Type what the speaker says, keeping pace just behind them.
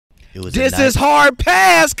This is hard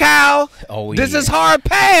pass, Kyle. Oh, this is hard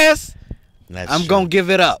pass. I'm going to give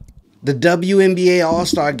it up. The WNBA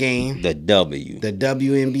All-Star game. The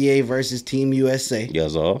WNBA versus Team USA.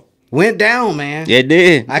 Yes, sir. Went down, man. It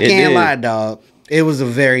did. I can't lie, dog. It was a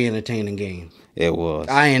very entertaining game. It was.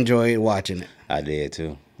 I enjoyed watching it. I did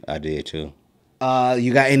too.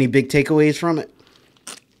 You got any big takeaways from it?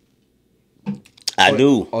 I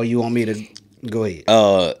do. Or you want me to go ahead?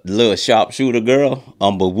 Little sharpshooter girl,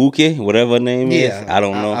 Mbabuke, whatever her name is. I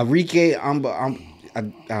don't know. Arike, I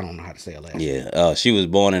don't know how to say her last name. Yeah. She was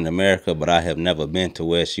born in America, but I have never been to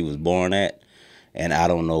where she was born at, and I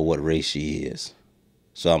don't know what race she is.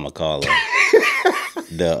 So I'm gonna call her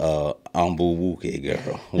the Mbabuke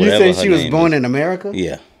girl. You said she was born in America?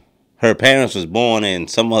 Yeah. Her parents was born in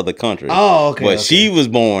some other country. Oh, okay. But she was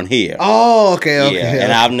born here. Oh, okay. Yeah,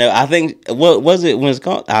 and I've never. I think what was it?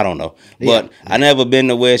 Wisconsin? I don't know. But I never been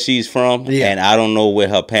to where she's from, and I don't know where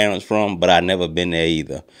her parents from. But I never been there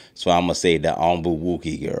either. So I'm gonna say the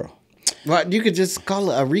Mbabuke girl. Well, you could just call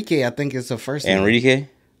her Arike. I think it's her first name. Enrique.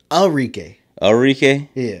 Arike.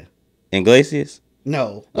 Yeah. Iglesias.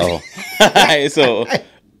 No. Oh. So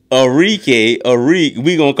Arike.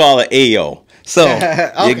 We gonna call her Ao. So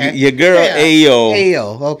okay. your girl Ao.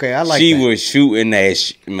 Ao. Okay, I like that. She was shooting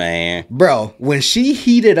that man. Bro, when she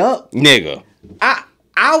heated up, nigga.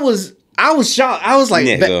 I was shocked. I was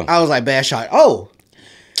like bad shot. Oh,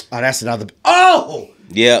 that's another. Oh.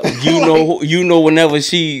 Yeah, you know whenever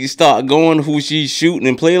she start going, who she's shooting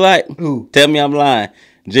and play like? Who? Tell me I'm lying.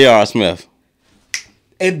 J.R. Smith.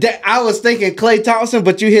 And I was thinking Klay Thompson,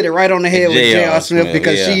 but you hit it right on the head with J.R. Smith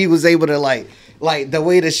because she was able to like the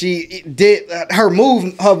way that she did her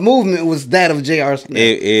movement was that of J.R. Smith.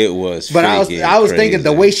 It was. But I was thinking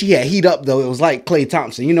the way she had heat up though, it was like Klay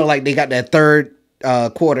Thompson. You know, like they got that third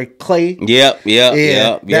quarter Klay. Yep.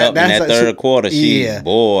 In that third quarter, she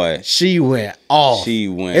went off.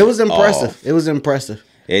 It was impressive. Off. It was impressive.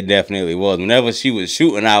 It definitely was. Whenever she was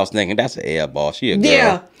shooting, I was thinking that's an air ball. She a girl.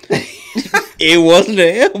 Yeah. It wasn't an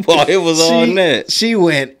air ball. It was on net. She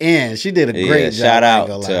went in. She did a great job. Shout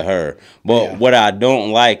out to her. But what I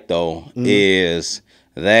don't like though is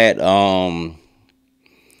that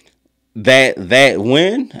that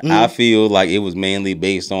win. I feel like it was mainly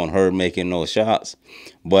based on her making those shots.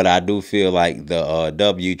 But I do feel like the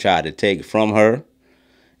W tried to take from her.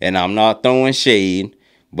 And I'm not throwing shade,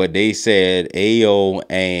 but they said Ao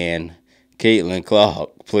and Caitlin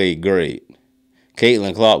Clark played great.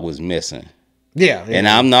 Caitlin Clark was missing. Yeah. And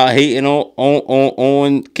I'm not hating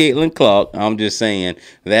on Caitlin Clark. I'm just saying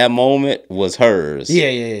that moment was hers. Yeah.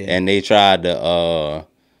 And they tried to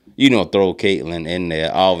throw Caitlin in there,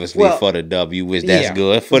 obviously for the W, which that's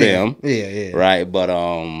good for them. Yeah. Right. But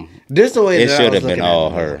this the way it should have been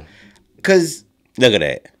all her. Cause look at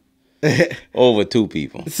that. Over 2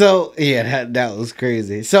 people. So that was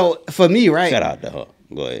crazy. So for me, right? Shout out to her.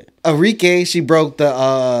 Go ahead. Arike, she broke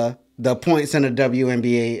the points in the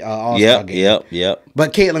WNBA All-Star game. Yep.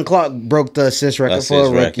 But Caitlin Clark broke the assist record for a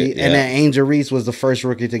rookie. And then Angel Reese was the first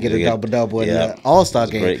rookie to get a double-double in the All-Star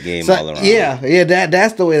game. Great game all around. Yeah,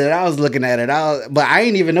 that's the way that I was looking at it. But I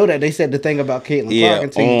didn't even know that they said the thing about Caitlin Clark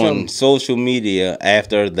until you told me. On social media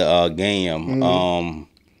after the game.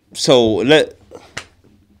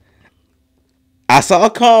 I saw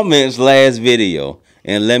comments last video,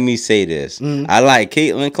 and let me say this. I like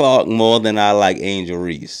Caitlin Clark more than I like Angel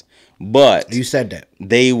Reese. But you said that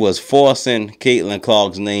they was forcing Caitlin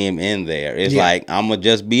Clark's name in there. It's like, I'm going to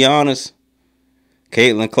just be honest.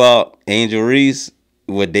 Caitlin Clark, Angel Reese,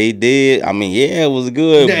 what they did, I mean, it was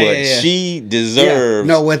good, but she deserves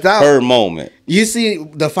her moment. You see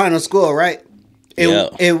the final score, right?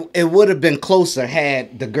 It would have been closer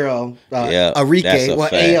had the girl, Arike, or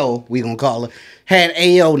Ao, we going to call her, had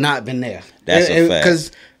Ao not been there. That's a fact.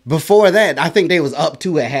 Because before that, I think they was up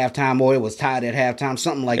 2 at halftime, or it was tied at halftime,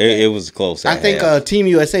 something like that. It was close. I think Team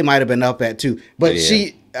USA might have been up at 2, but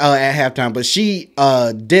she at halftime, but she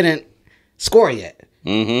didn't score yet.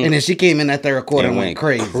 And then she came in that third quarter and went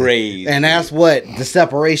crazy. And that's what the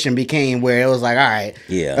separation became, where it was like, all right,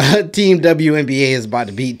 Team WNBA is about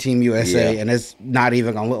to beat Team USA, and it's not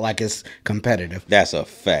even gonna look like it's competitive. That's a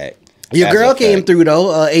fact. Your girl came through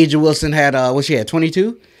though. Aja Wilson had she had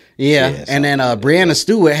 22. Yeah, and then Brianna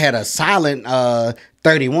Stewart had a silent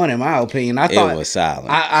 31 in my opinion. I thought it was silent.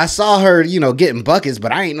 I saw her, getting buckets,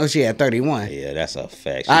 but I didn't know she had 31. Yeah, that's a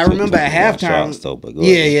fact. I remember at halftime.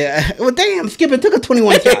 Yeah. Well, damn, Skipper took a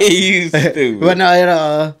 21 shot. You stupid. But no,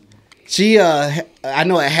 I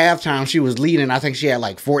know at halftime she was leading. I think she had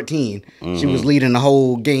like 14. She was leading the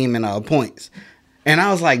whole game in points. And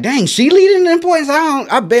I was like, dang, she leading in points?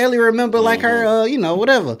 I barely remember like her,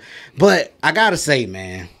 whatever. But I gotta say,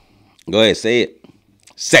 man, Go ahead, say it.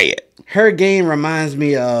 Say it. Her game reminds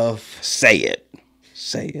me of. Say it.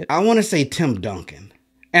 Say it. I want to say Tim Duncan,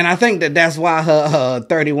 and I think that's why her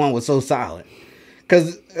 31 was so solid,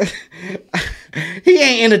 because he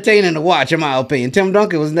ain't entertaining to watch, in my opinion. Tim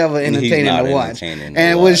Duncan was never entertaining to watch,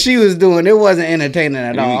 and what she was doing, it wasn't entertaining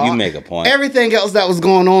at all. You make a point. Everything else that was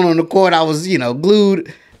going on the court, I was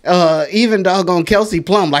glued. Even doggone Kelsey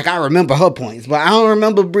Plum, like I remember her points, but I don't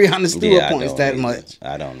remember Breonna Stewart points that much.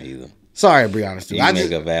 I don't either. Sorry, Breonna Stewart. You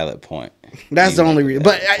make a valid point. That's the only reason.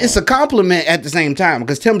 But it's a compliment at the same time,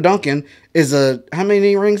 because Tim Duncan is how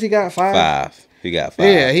many rings he got? 5? 5. He got 5.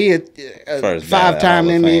 Yeah, he had first 5-time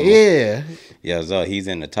NBA. Yeah. Yeah, so he's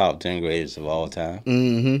in the top 10 greatest of all time.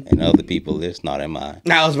 Mm-hmm. And other people list, not in mine.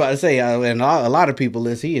 I was about to say, and a lot of people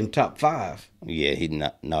list, he in top 5. Yeah, he's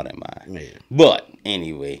not in mine. Yeah. But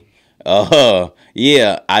anyway,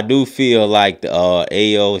 yeah, I do feel like the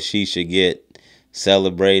AO, she should get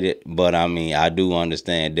celebrated, but I mean, I do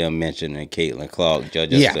understand them mentioning Caitlin Clark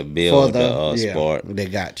just to build the sport. They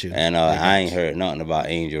got you. And I ain't heard nothing about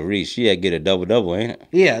Angel Reese. She had to get a double-double, ain't it?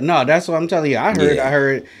 Yeah, no, that's what I'm telling you. I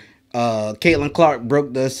heard Caitlin Clark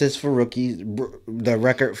broke the assist for rookies, the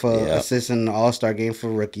record for assists in the All-Star game for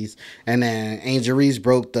rookies, and then Angel Reese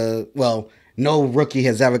broke no rookie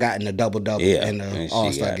has ever gotten a double-double in the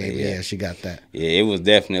All-Star game. Yeah, she got that. Yeah, it was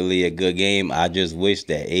definitely a good game. I just wish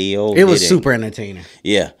that AO... It was super entertaining.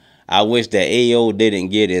 Yeah. I wish that AO didn't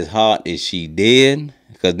get as hot as she did,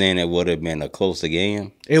 because then it would have been a closer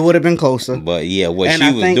game. It would have been closer. But, yeah, what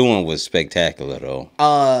she was doing was spectacular, though.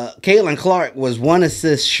 Caitlin Clark was 1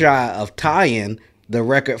 assist shy of tying the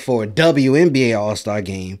record for a WNBA All-Star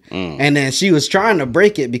game. And then she was trying to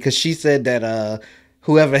break it because she said that...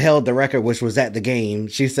 whoever held the record, which was at the game,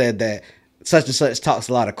 she said that such and such talks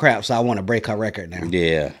a lot of crap, so I want to break her record now.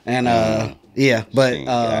 Yeah. And yeah, but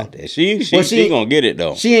she gonna get it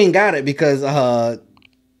though. She ain't got it because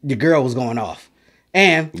the girl was going off.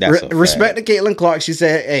 And respect to Caitlin Clark, she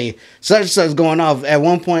said, "Hey, such and such going off." At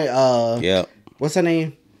one point, what's her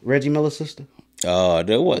name? Reggie Miller's sister.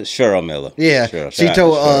 There was Cheryl Miller. Yeah, she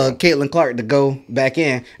told Caitlin Clark to go back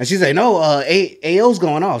in, and she said, "No, AO's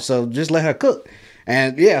going off, so just let her cook."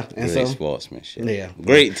 And great sportsmanship. Yeah,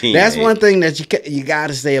 great team. That's one thing that you got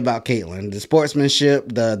to say about Caitlin: the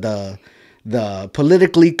sportsmanship, the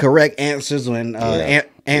politically correct answers when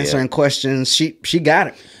answering questions. She got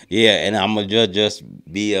it. Yeah, and I'm gonna just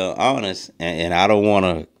be honest, and I don't want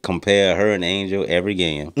to compare her and Angel every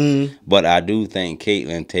game, but I do think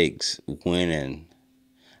Caitlin takes winning.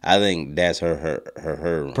 I think that's her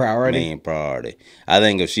priority. Main priority. I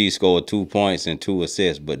think if she scored 2 points and 2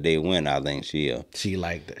 assists, but they win, I think she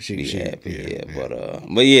liked that. She happy.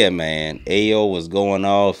 But yeah, man, AO was going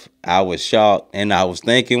off. I was shocked, and I was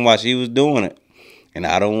thinking while she was doing it, and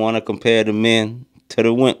I don't want to compare the men to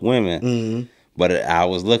the women, but I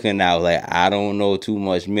was looking out like I don't know too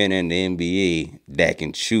much men in the NBA that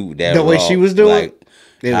can shoot that the way she was doing. Like,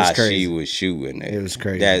 it was crazy. She was shooting it. It was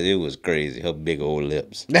crazy. It was crazy. Her big old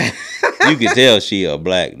lips. You can tell she a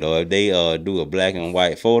black though. If they do a black and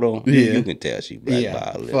white photo, you can tell she black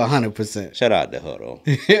by her lips. 100%. Shout out to her though.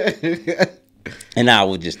 And I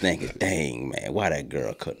was just thinking, dang man, why that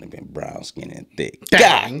girl couldn't have been brown skin and thick?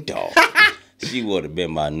 Dang. God, dog. She would have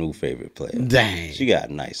been my new favorite player. Dang. She got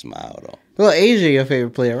a nice smile though. Well, Asia, your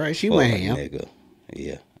favorite player, right? She went ham. Nigga.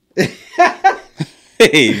 Yeah.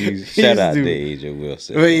 Shout out to Asia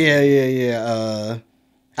Wilson. But yeah. It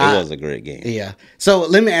was a great game. Yeah. So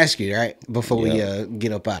let me ask you, right, before we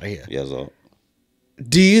get up out of here. Yes, sir.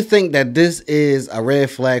 Do you think that this is a red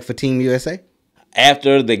flag for Team USA?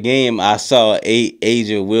 After the game, I saw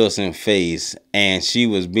Asia Wilson's face, and she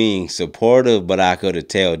was being supportive, but I could have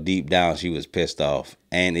tell deep down she was pissed off,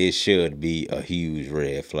 and it should be a huge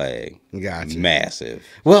red flag. Gotcha. Massive.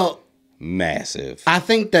 Well, massive. I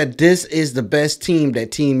think that this is the best team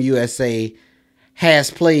that Team USA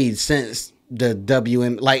has played since the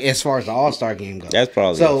like as far as the All-Star game goes. That's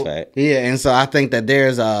probably a fact. Yeah, and so I think that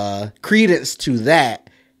there's credence to that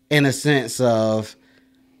in a sense of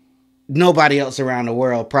nobody else around the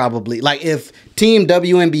world probably. Like if Team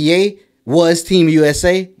WNBA was Team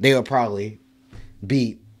USA, they would probably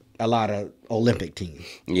beat a lot of Olympic teams.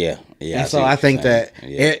 Yeah. And so I think that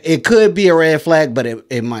it could be a red flag, but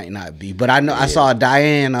it might not be. But I know I saw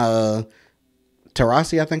Diane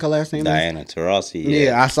Taurasi, I think her last name Diana Taurasi.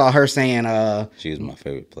 Yeah, I saw her saying she was my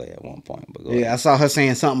favorite player at one point. But I saw her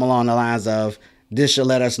saying something along the lines of, "This should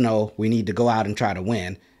let us know we need to go out and try to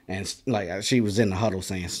win." And like she was in the huddle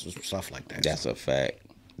saying stuff like that. That's a fact.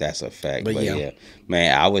 That's a fact. But yeah,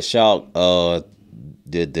 man, I was shocked. The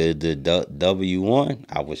W1,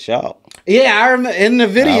 I was shocked. Yeah, I remember in the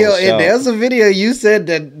video. There's a video you said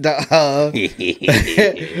that the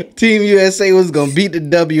Team USA was gonna beat the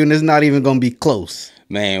W, and it's not even gonna be close.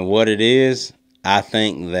 Man, what it is, I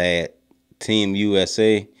think that Team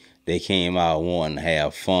USA, they came out wanting to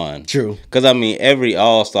have fun. True. Because, I mean, every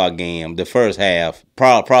All-Star game, the first half,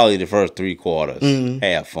 probably the first 3 quarters,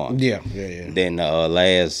 have fun. Yeah. Then the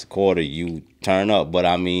last quarter, you turn up. But,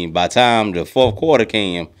 I mean, by the time the 4th quarter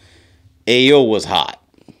came, AO was hot.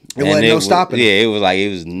 It wasn't no stopping. Yeah, it was like,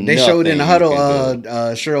 they showed in the huddle,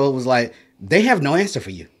 Cheryl was like, they have no answer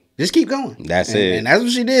for you. Just keep going. That's it. And that's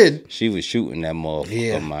what she did. She was shooting that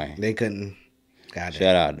motherfucker, man. They couldn't. Shout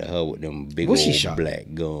out to her with them big old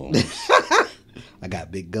black gums. I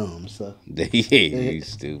got big gums, so. Yeah, you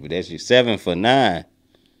stupid. That's you 7 for 9.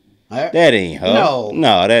 Right. That ain't her.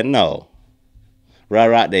 No.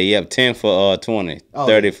 Right there. Yep, 10 for 20.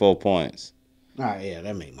 34 points. All right, yeah,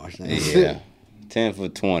 that make more sense. Yeah. 10 for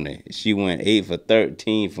 20. She went 8 for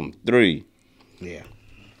 13 from 3. Yeah.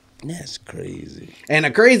 That's crazy. And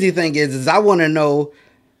the crazy thing is I want to know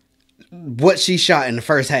what she shot in the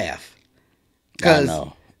first half. I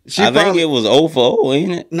know. I think it was 0 for 0,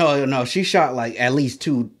 ain't it? No. She shot like at least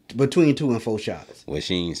between 2 and 4 shots. Well,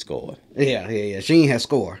 she ain't scored. Yeah. She ain't had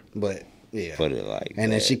score, but yeah. Put it like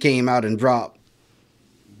and that. Then she came out and dropped,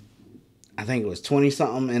 I think it was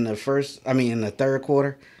 20-something in the third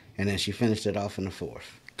quarter, and then she finished it off in the 4th.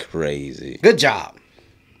 Crazy. Good job.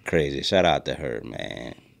 Crazy. Shout out to her,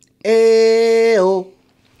 man. Ayo.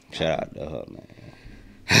 Shout out to her,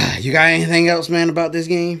 man. You got anything else, man, about this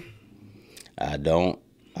game? I don't.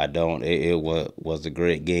 It was a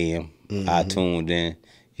great game. Mm-hmm. I tuned in.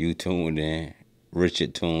 You tuned in.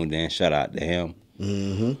 Richard tuned in. Shout out to him.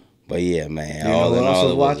 Mm-hmm. But yeah, man. All in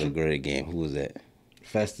all, it was a great game. Who was that?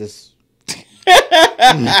 Festus.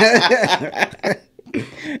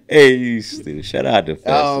 Hey, you stupid. Shout out to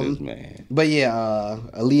Festus, man. But yeah,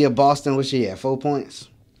 Aaliyah Boston, what she had? 4 points?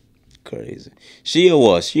 Crazy. She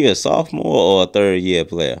a sophomore or a 3rd-year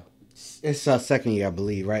player? It's her 2nd year, I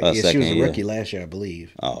believe, right? Yeah, she was a rookie last year, I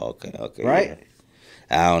believe. Oh, okay. Right? Yeah.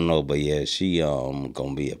 I don't know, but yeah, she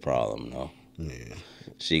gonna be a problem though. Yeah.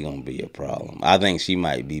 She gonna be a problem. I think she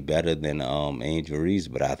might be better than Angel Reese,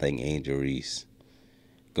 but I think Angel Reese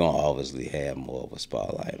gonna obviously have more of a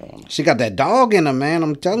spotlight on her. She got that dog in her, man.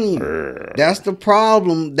 I'm telling you. That's the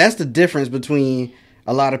problem. That's the difference between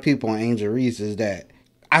a lot of people and Angel Reese is that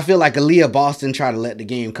I feel like Aaliyah Boston tried to let the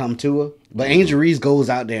game come to her, but Angel Reese goes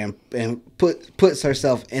out there and puts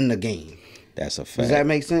herself in the game. That's a fact. Does that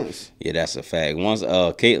make sense? Yeah, that's a fact. Once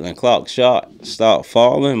Caitlin Clark shot start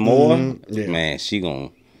falling more, man, she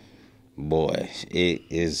gonna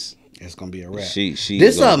it's gonna be a wrap. This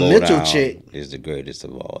Mitchell chick is the greatest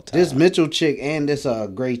of all time. This Mitchell chick and this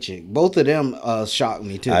Gray chick, both of them shocked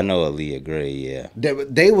me too. I know Aaliyah Gray, yeah.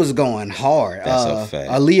 They was going hard. That's a fact.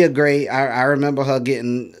 Aaliyah Gray, I remember her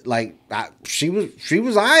getting like she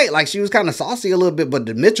was alright, like she was kind of saucy a little bit, but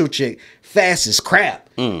the Mitchell chick fast as crap.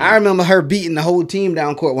 I remember her beating the whole team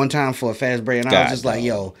down court one time for a fast break, and I was just like,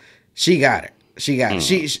 yo, she got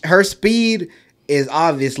it. Her speed is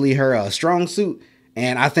obviously her strong suit.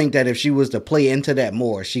 And I think that if she was to play into that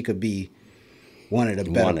more, she could be one of the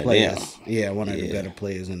better players. Yeah, one of the better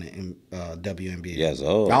players in the WNBA. Yes, I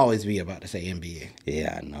always be about to say NBA.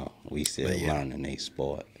 Yeah, I know. We still learning a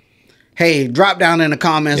sport. Hey, drop down in the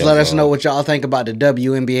comments. Let us know what y'all think about the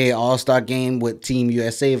WNBA All-Star game with Team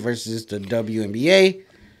USA versus the WNBA.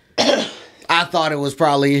 I thought it was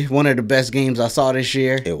probably one of the best games I saw this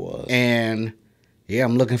year. It was. And yeah,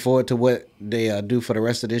 I'm looking forward to what they do for the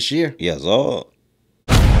rest of this year. Yes,